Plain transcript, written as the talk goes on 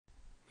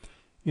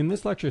In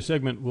this lecture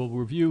segment, we'll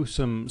review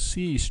some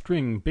C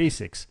string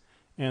basics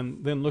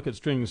and then look at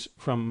strings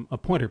from a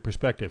pointer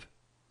perspective.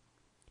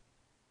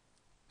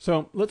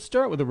 So let's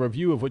start with a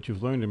review of what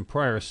you've learned in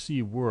prior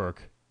C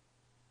work.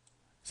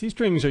 C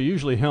strings are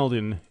usually held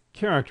in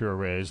character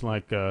arrays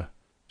like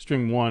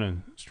string 1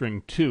 and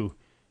string 2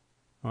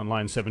 on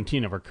line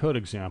 17 of our code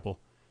example.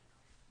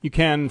 You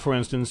can, for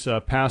instance,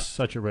 pass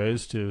such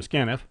arrays to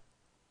scanf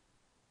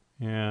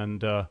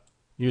and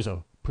use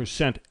a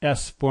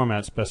 %s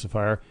format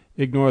specifier.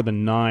 Ignore the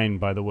 9,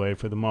 by the way,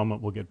 for the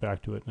moment. We'll get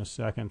back to it in a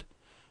second.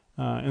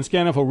 And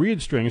scanf will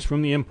read strings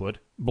from the input,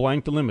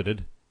 blank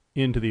delimited,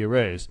 into the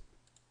arrays.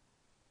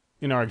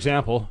 In our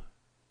example,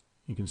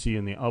 you can see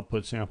in the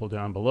output sample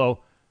down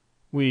below,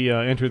 we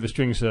enter the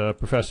strings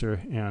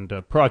professor and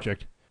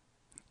project,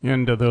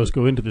 and those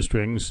go into the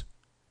strings,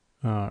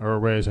 or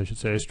arrays I should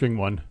say, string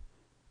 1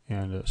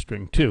 and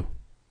string 2.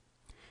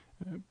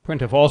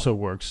 Printf also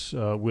works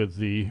with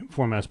the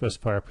format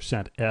specifier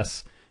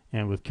 %s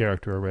and with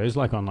character arrays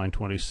like on line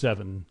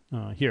 27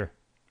 here.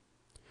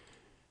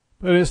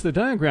 But as the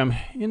diagram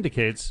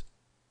indicates,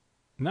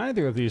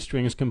 neither of these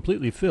strings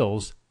completely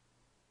fills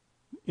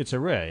its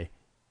array,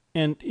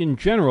 and in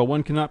general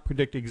one cannot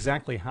predict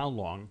exactly how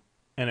long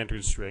an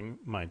entered string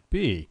might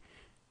be.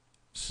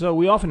 So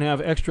we often have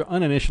extra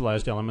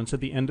uninitialized elements at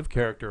the end of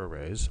character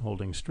arrays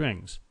holding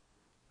strings.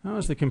 How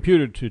is the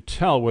computer to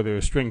tell whether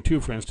string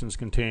 2, for instance,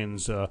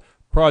 contains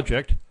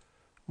project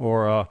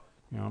or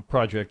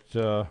project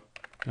and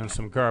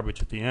some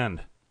garbage at the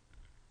end?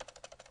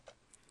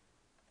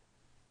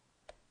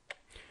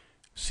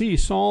 C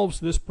solves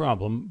this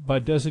problem by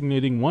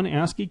designating one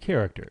ASCII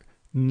character,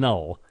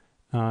 null,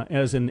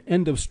 as an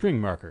end of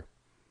string marker.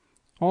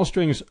 All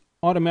strings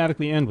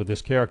automatically end with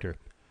this character.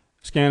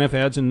 Scanf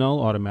adds a null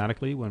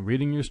automatically when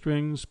reading your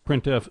strings.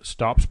 Printf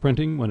stops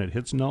printing when it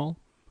hits null.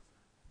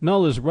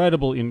 Null is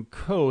writable in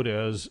code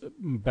as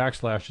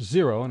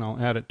 \0, and I'll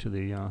add it to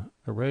the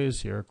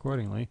arrays here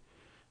accordingly.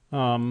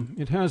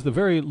 It has the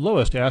very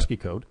lowest ASCII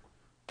code,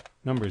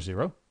 number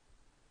 0.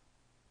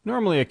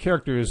 Normally a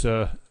character's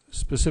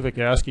specific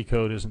ASCII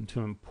code isn't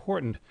too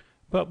important,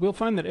 but we'll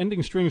find that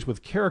ending strings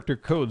with character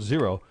code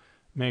 0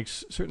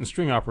 makes certain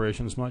string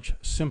operations much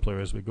simpler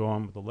as we go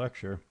on with the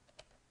lecture.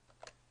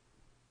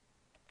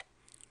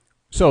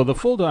 So the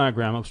full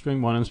diagram of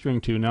string 1 and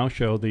string 2 now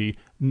show the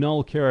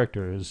null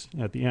characters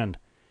at the end.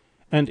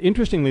 And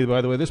interestingly,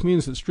 by the way, this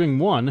means that string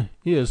 1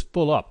 is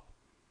full up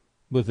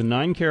with the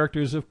 9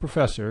 characters of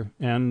professor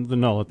and the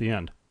null at the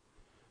end.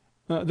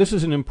 This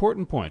is an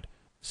important point.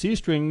 C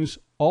strings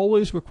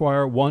always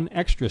require one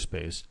extra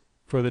space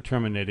for the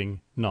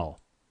terminating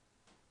null.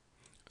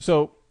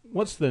 So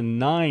what's the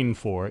 9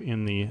 for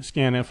in the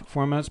scanf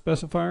format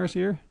specifiers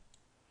here?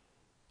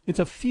 It's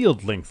a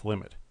field length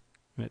limit.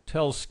 And it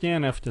tells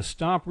scanf to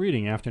stop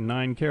reading after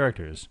 9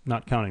 characters,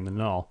 not counting the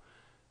null,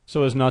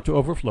 so as not to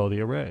overflow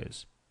the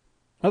arrays.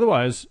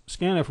 Otherwise,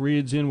 scanf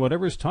reads in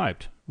whatever's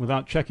typed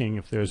without checking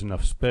if there's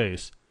enough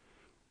space.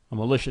 A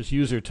malicious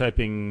user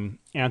typing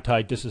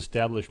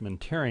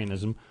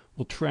anti-disestablishmentarianism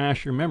will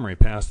trash your memory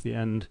past the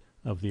end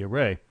of the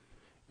array.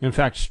 In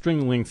fact,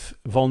 string length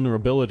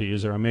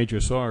vulnerabilities are a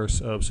major source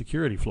of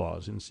security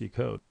flaws in C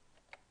code.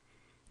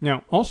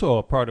 Now, also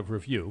a part of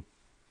review,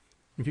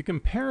 if you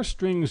compare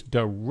strings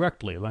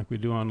directly like we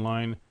do on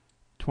line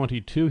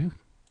 22,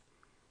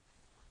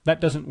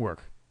 that doesn't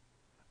work.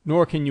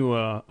 Nor can you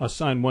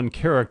assign one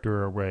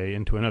character array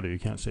into another. You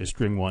can't say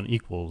string 1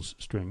 equals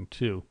string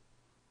 2.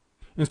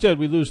 Instead,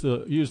 we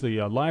use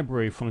the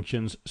library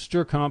functions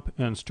strcomp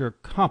and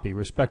strcopy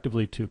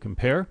respectively to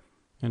compare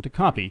and to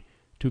copy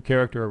 2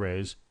 character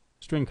arrays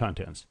string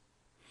contents.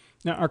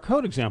 Now our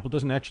code example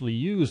doesn't actually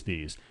use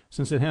these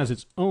since it has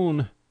its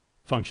own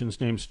functions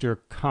named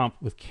strcomp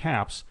with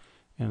caps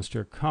and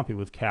strcopy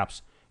with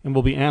caps, and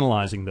we'll be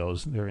analyzing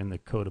those. They're in the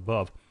code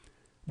above.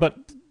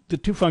 But the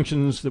 2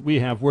 functions that we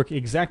have work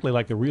exactly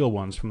like the real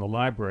ones from the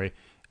library,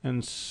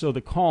 and so the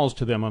calls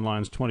to them on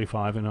lines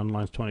 25 and on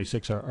lines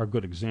 26 are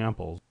good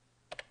examples.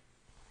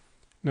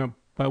 Now,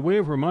 by way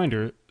of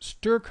reminder,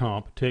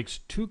 strcomp takes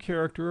 2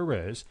 character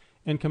arrays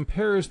and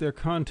compares their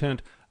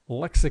content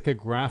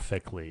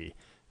lexicographically.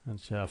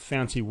 That's a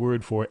fancy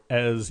word for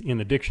as in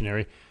a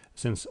dictionary,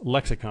 since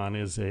lexicon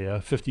is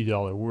a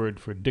 $50 word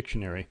for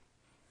dictionary.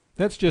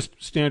 That's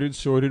just standard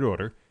sorted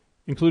order,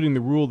 including the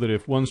rule that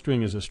if one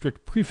string is a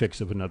strict prefix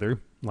of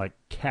another, like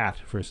cat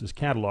versus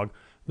catalog,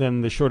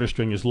 then the shorter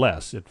string is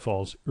less. It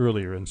falls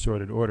earlier in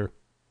sorted order.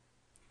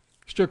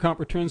 Strcomp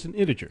returns an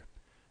integer,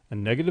 a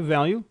negative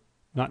value,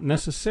 not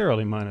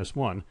necessarily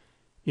 -1,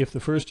 if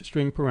the first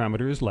string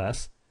parameter is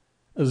less,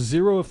 a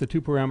 0 if the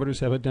 2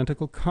 parameters have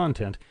identical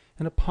content,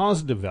 and a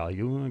positive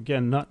value,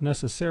 again not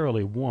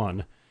necessarily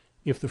 1,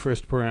 if the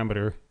first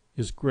parameter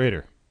is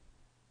greater.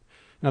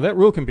 Now that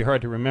rule can be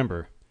hard to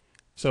remember,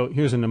 so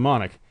here's a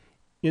mnemonic.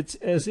 It's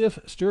as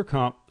if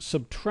strcomp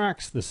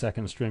subtracts the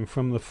second string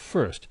from the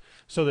first,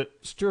 so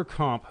that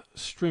strcomp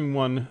string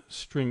 1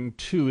 string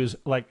 2 is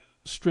like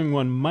string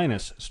 1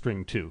 minus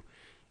string 2,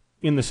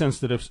 in the sense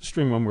that if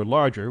string 1 were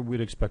larger,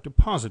 we'd expect a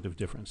positive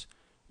difference.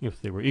 If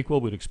they were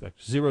equal, we'd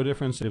expect 0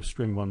 difference. If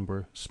string 1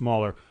 were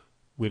smaller,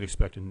 we'd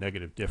expect a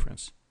negative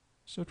difference.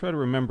 So try to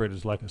remember it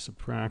as like a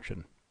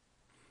subtraction.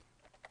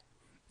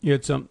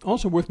 It's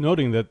also worth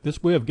noting that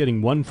this way of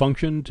getting one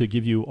function to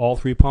give you all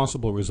 3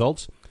 possible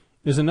results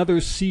is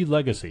another C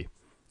legacy.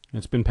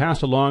 It's been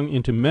passed along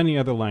into many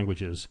other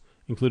languages,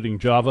 including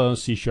Java,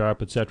 C#,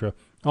 etc.,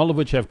 all of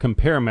which have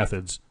compare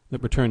methods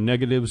that return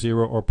negative,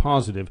 0, or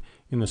positive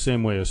in the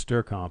same way as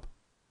strcomp.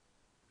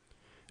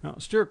 Now,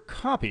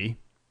 strcopy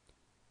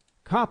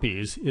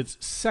copies its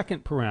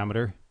second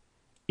parameter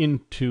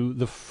into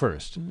the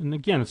first. And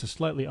again, it's a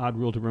slightly odd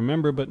rule to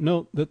remember, but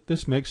note that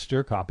this makes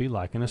strcopy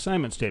like an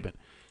assignment statement,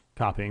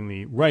 copying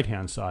the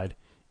right-hand side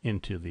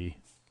into the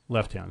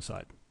left-hand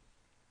side.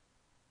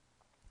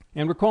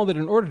 And recall that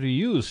in order to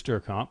use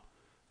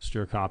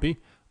strcopy,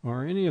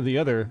 or any of the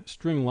other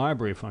string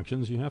library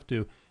functions, you have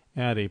to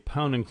add a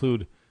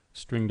 #include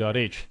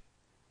string.h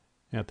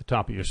at the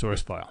top of your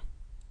source file.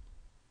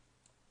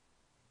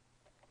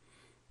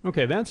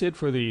 Okay, that's it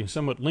for the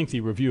somewhat lengthy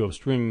review of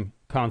string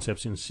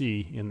concepts in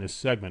C in this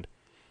segment.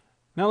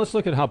 Now let's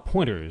look at how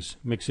pointers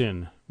mix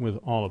in with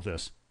all of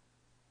this.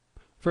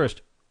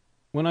 First,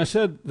 when I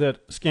said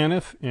that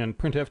scanf and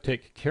printf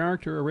take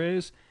character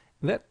arrays,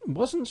 that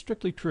wasn't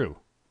strictly true.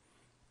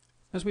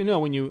 As we know,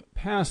 when you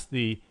pass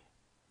the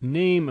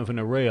name of an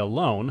array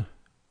alone,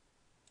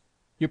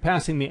 you're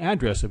passing the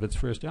address of its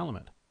first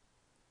element.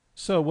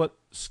 So what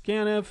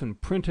scanf and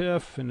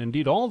printf, and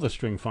indeed all the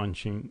string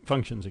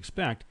functions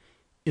expect,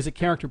 is a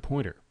character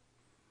pointer.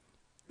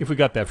 If we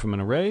got that from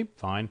an array,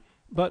 fine,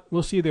 but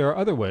we'll see there are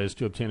other ways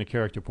to obtain a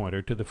character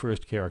pointer to the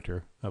first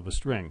character of a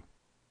string.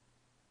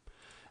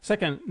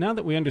 Second, now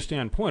that we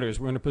understand pointers,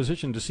 we're in a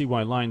position to see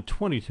why line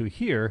 22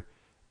 here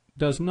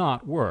does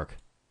not work.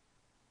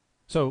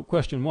 So,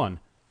 question 1.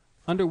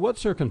 Under what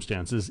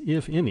circumstances,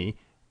 if any,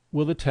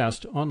 will the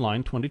test on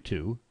line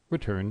 22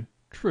 return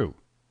true?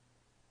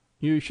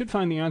 You should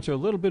find the answer a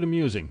little bit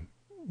amusing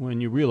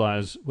when you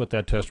realize what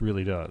that test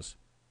really does.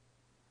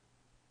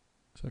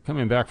 So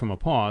coming back from a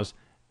pause,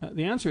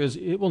 the answer is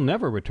it will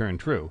never return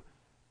true,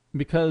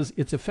 because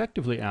it's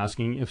effectively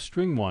asking if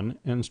string 1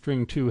 and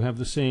string 2 have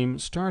the same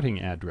starting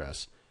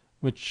address,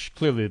 which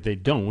clearly they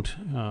don't,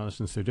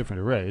 since they're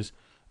different arrays,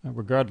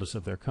 regardless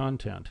of their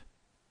content.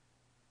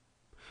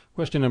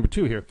 Question number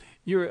 2 here.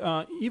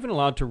 You're even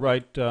allowed to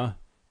write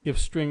if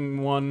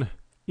string 1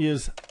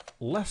 is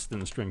less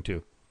than string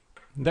 2.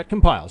 That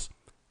compiles.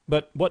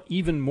 But what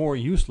even more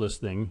useless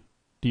thing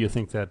do you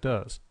think that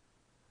does?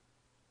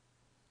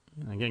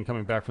 And again,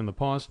 coming back from the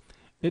pause,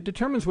 it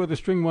determines whether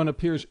string 1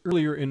 appears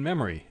earlier in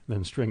memory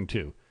than string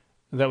 2.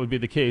 That would be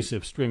the case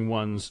if string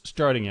 1's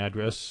starting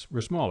address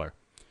were smaller.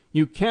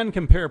 You can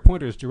compare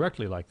pointers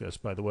directly like this,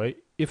 by the way,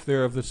 if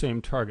they're of the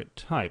same target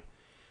type.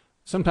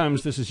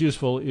 Sometimes this is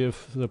useful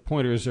if the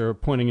pointers are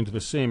pointing into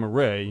the same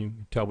array. You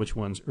can tell which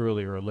one's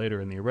earlier or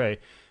later in the array,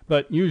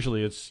 but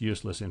usually it's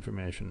useless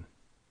information.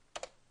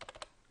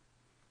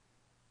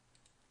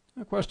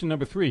 Now, question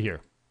number 3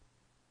 here.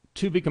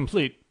 To be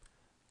complete,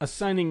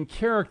 assigning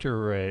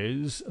character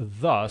arrays,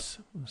 thus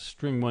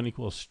string 1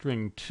 equals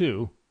string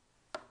 2,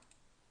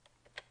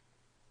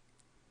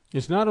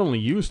 is not only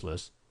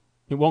useless,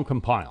 it won't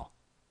compile.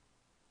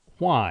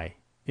 Why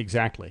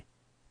exactly?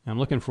 I'm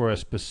looking for a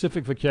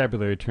specific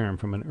vocabulary term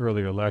from an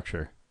earlier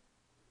lecture.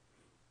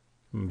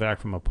 I'm back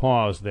from a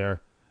pause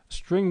there.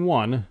 String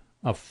 1,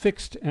 a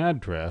fixed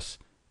address,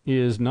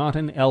 is not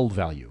an L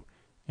value,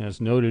 as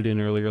noted in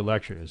earlier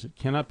lectures. It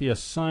cannot be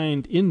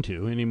assigned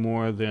into any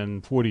more than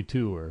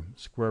 42 or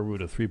square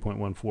root of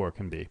 3.14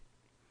 can be.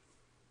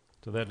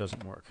 So that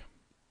doesn't work.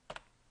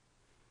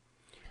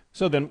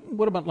 So then,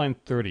 what about line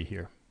 30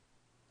 here?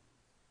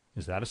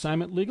 Is that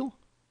assignment legal?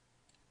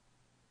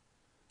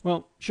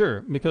 Well,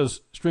 sure,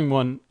 because string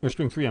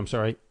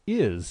 3,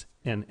 is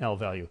an L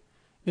value.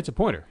 It's a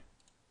pointer,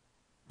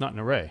 not an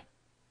array.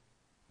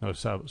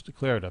 Notice how it was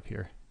declared up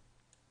here.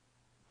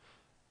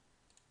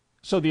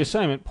 So the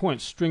assignment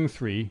points string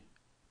 3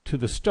 to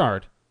the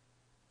start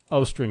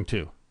of string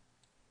 2,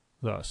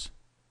 thus.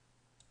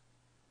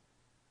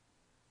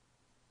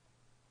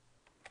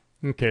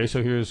 Okay,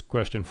 so here's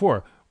question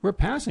 4. We're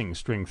passing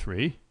string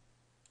 3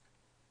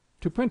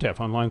 to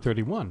printf on line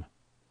 31.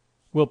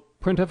 Will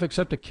printf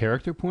accept a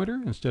character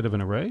pointer instead of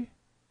an array?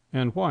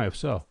 And why, if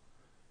so?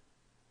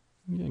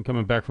 And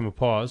coming back from a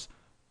pause,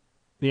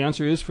 the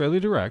answer is fairly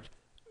direct,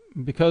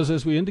 because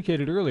as we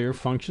indicated earlier,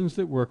 functions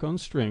that work on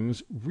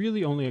strings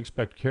really only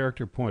expect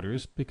character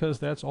pointers because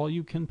that's all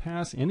you can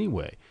pass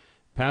anyway.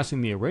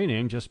 Passing the array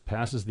name just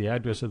passes the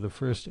address of the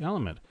first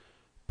element.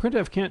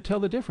 Printf can't tell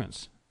the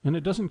difference, and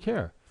it doesn't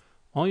care.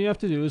 All you have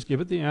to do is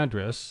give it the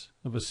address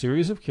of a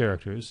series of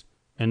characters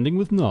ending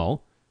with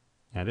null,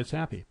 and it's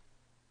happy.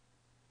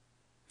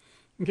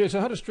 Okay,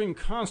 so how do string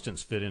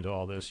constants fit into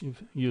all this?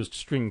 You've used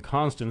string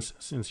constants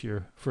since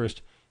your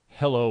first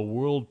Hello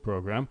World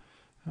program.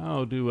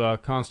 How do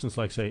constants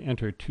like, say,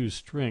 enter 2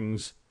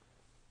 strings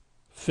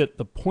fit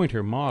the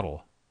pointer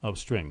model of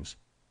strings?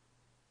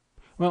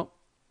 Well,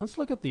 let's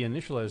look at the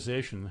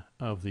initialization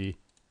of the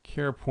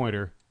char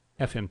pointer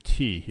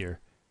FMT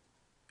here.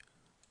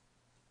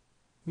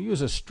 we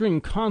use a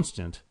string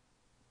constant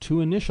to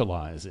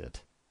initialize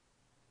it.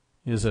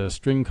 Is a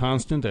string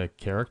constant a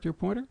character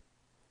pointer?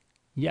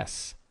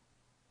 Yes.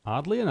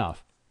 Oddly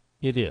enough,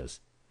 it is.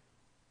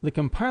 The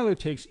compiler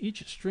takes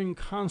each string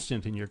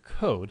constant in your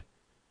code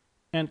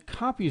and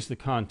copies the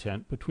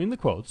content between the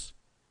quotes,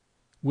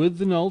 with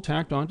the null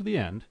tacked onto the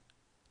end,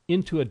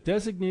 into a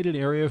designated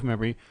area of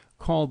memory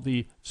called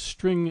the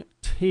string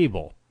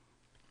table,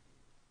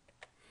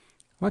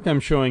 like I'm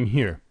showing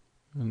here.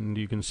 And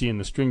you can see in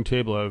the string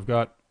table I've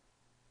got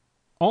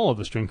all of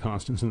the string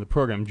constants in the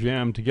program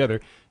jammed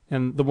together,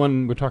 and the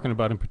one we're talking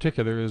about in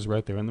particular is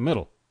right there in the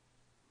middle.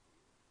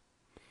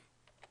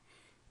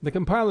 The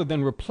compiler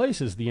then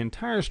replaces the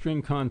entire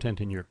string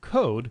content in your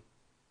code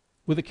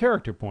with a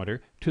character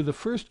pointer to the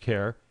first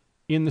char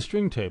in the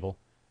string table,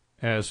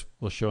 as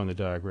we'll show in the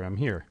diagram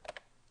here.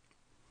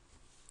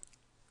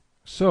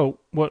 So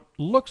what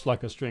looks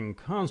like a string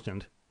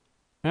constant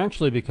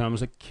actually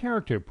becomes a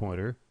character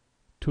pointer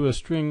to a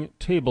string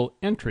table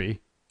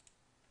entry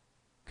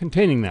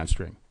containing that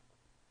string.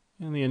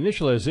 And the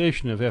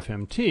initialization of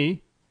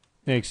FMT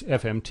makes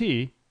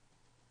FMT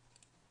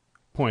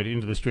point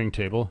into the string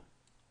table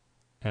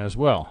as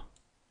well.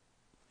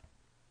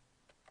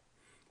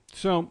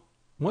 So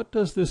what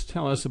does this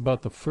tell us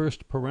about the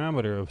first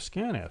parameter of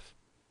scanf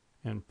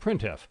and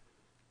printf,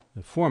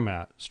 the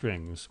format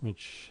strings,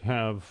 which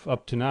have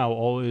up to now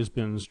always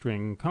been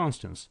string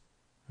constants,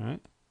 right?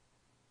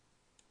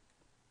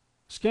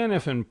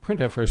 Scanf and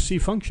printf are C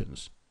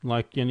functions,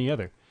 like any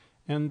other,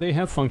 and they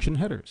have function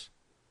headers.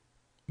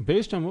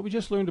 Based on what we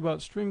just learned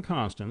about string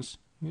constants,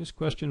 here's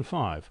question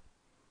 5.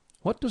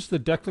 What does the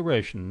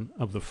declaration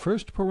of the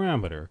first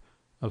parameter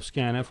of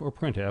scanf or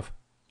printf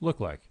look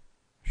like?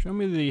 Show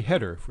me the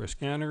header for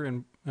scanf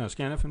and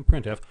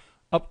printf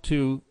up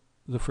to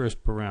the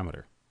first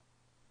parameter.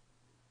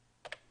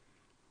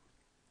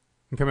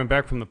 And coming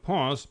back from the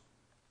pause,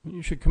 what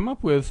you should come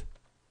up with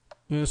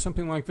is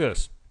something like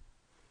this.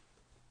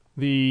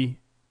 The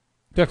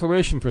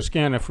declaration for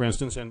scanf, for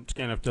instance, and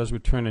scanf does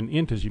return an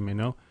int, as you may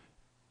know,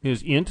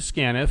 is int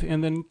scanf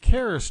and then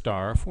char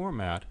star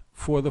format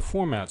for the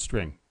format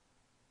string.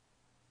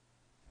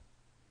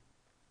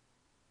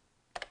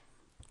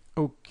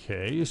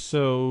 Okay,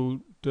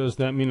 so does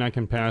that mean I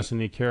can pass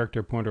any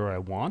character pointer I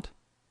want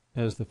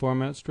as the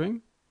format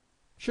string?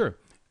 Sure,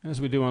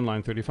 as we do on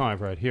line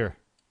 35 right here.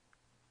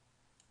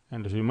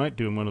 And as we might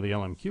do in one of the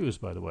LMQs,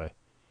 by the way.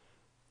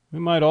 We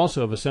might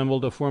also have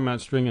assembled a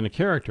format string in a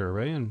character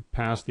array and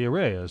passed the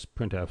array as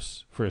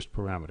printf's first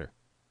parameter.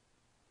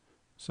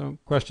 So,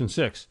 question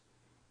 6.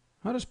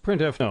 How does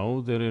printf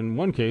know that in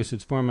one case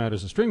its format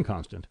is a string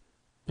constant,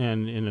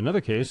 and in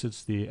another case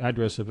it's the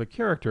address of a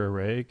character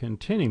array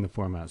containing the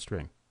format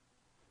string?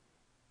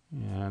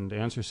 And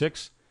answer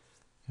 6,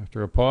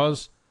 after a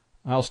pause,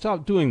 I'll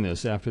stop doing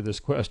this after this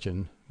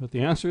question, but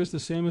the answer is the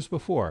same as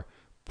before.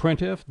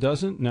 Printf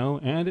doesn't know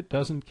and it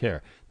doesn't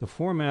care. The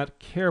format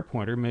char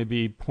pointer may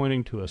be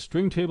pointing to a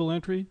string table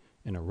entry,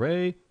 an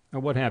array, or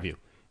what have you.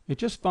 It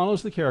just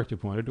follows the character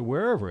pointer to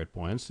wherever it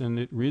points, and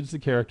it reads the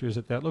characters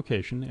at that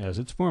location as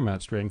its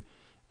format string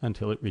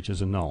until it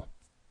reaches a null.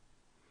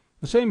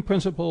 The same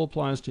principle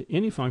applies to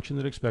any function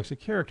that expects a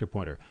character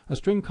pointer. A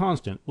string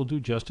constant will do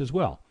just as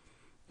well,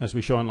 as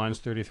we show on lines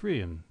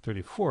 33 and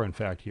 34, in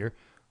fact, here,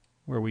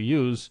 where we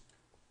use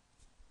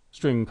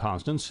string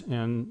constants,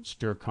 and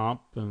strcomp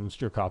and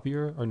strcopy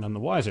are none the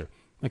wiser.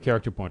 A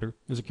character pointer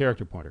is a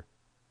character pointer.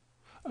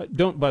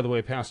 Don't, by the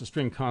way, pass a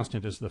string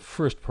constant as the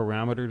first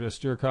parameter to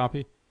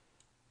strcopy.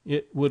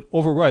 It would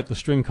overwrite the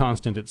string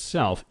constant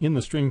itself in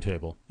the string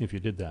table if you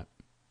did that.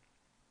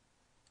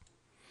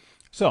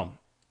 So,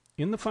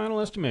 in the final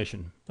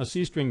estimation, a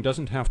C string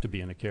doesn't have to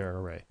be in a char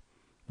array.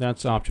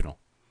 That's optional.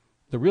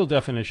 The real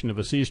definition of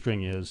a C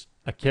string is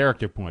a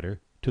character pointer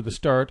to the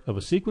start of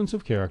a sequence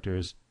of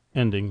characters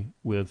ending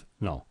with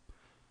null.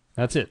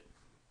 That's it.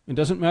 It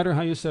doesn't matter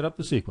how you set up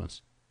the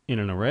sequence. In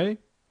an array,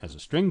 as a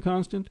string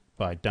constant,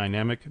 by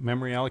dynamic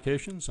memory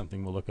allocation,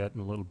 something we'll look at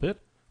in a little bit,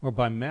 or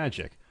by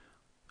magic.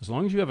 As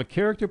long as you have a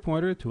character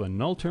pointer to a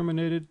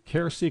null-terminated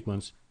char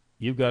sequence,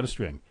 you've got a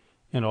string,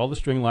 and all the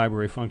string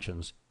library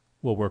functions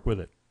will work with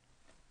it.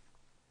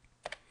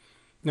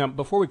 Now,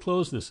 before we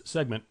close this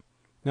segment,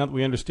 now that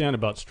we understand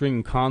about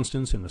string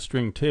constants in the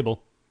string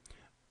table,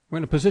 we're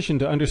in a position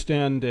to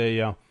understand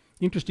a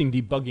interesting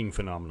debugging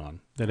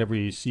phenomenon that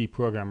every C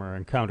programmer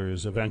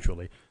encounters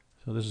eventually.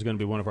 So this is going to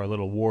be one of our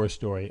little war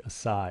story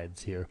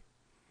asides here.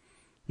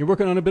 You're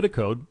working on a bit of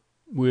code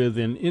with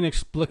an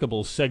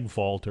inexplicable seg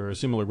fault or a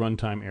similar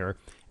runtime error,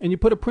 and you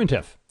put a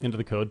printf into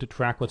the code to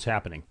track what's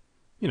happening.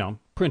 You know,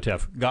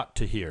 printf got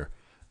to here.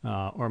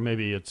 Or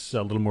maybe it's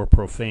a little more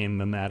profane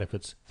than that if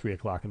it's 3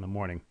 o'clock in the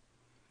morning.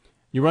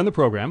 You run the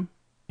program,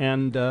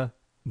 and the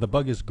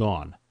bug is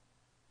gone.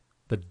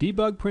 The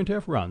debug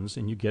printf runs,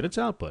 and you get its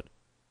output.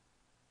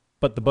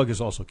 But the bug is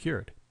also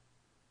cured.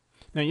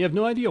 Now, you have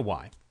no idea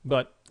why,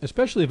 but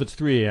especially if it's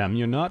 3 a.m.,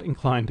 you're not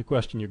inclined to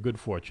question your good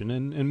fortune,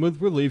 and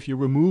with relief, you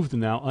remove the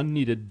now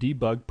unneeded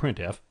debug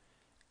printf,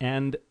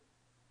 and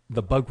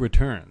the bug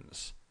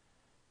returns.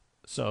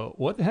 So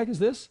what the heck is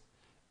this?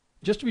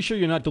 Just to be sure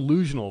you're not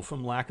delusional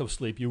from lack of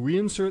sleep, you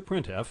reinsert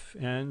printf,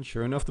 and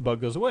sure enough, the bug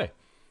goes away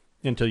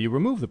until you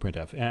remove the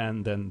printf,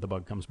 and then the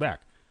bug comes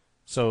back.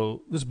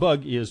 So this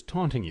bug is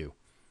taunting you.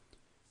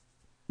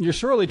 You're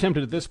sorely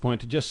tempted at this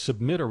point to just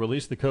submit or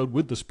release the code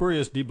with the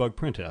spurious debug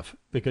printf,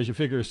 because you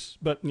figure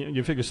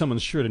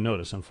someone's sure to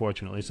notice,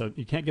 unfortunately, so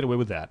you can't get away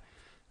with that.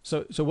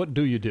 So what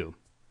do?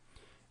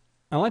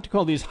 I like to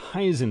call these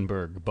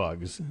Heisenberg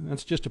bugs.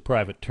 That's just a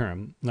private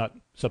term, not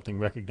something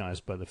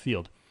recognized by the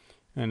field.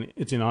 And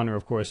it's in honor,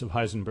 of course, of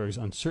Heisenberg's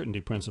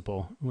uncertainty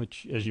principle,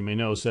 which, as you may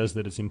know, says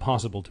that it's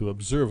impossible to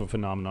observe a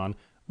phenomenon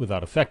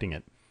without affecting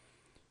it.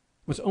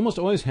 What's almost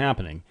always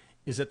happening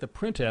is that the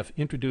printf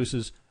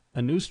introduces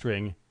a new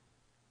string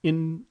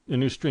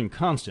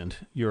constant,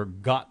 your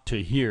got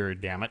to here,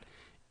 damn it,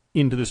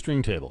 into the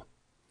string table.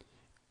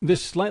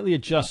 This slightly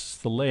adjusts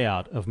the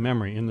layout of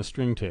memory in the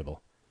string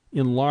table,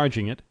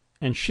 enlarging it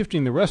and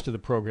shifting the rest of the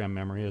program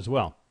memory as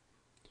well.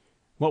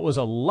 What was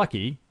a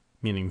lucky,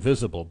 meaning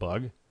visible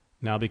bug,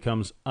 now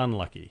becomes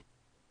unlucky.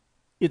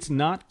 It's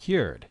not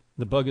cured.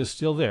 The bug is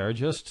still there,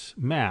 just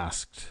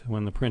masked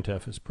when the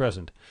printf is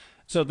present.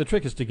 So the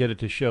trick is to get it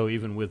to show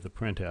even with the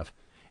printf.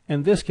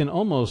 And this can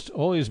almost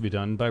always be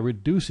done by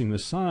reducing the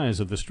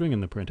size of the string in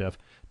the printf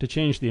to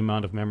change the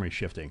amount of memory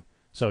shifting.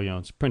 So,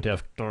 it's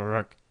printf,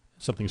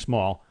 something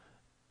small,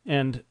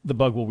 and the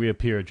bug will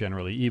reappear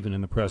generally even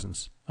in the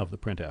presence of the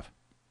printf.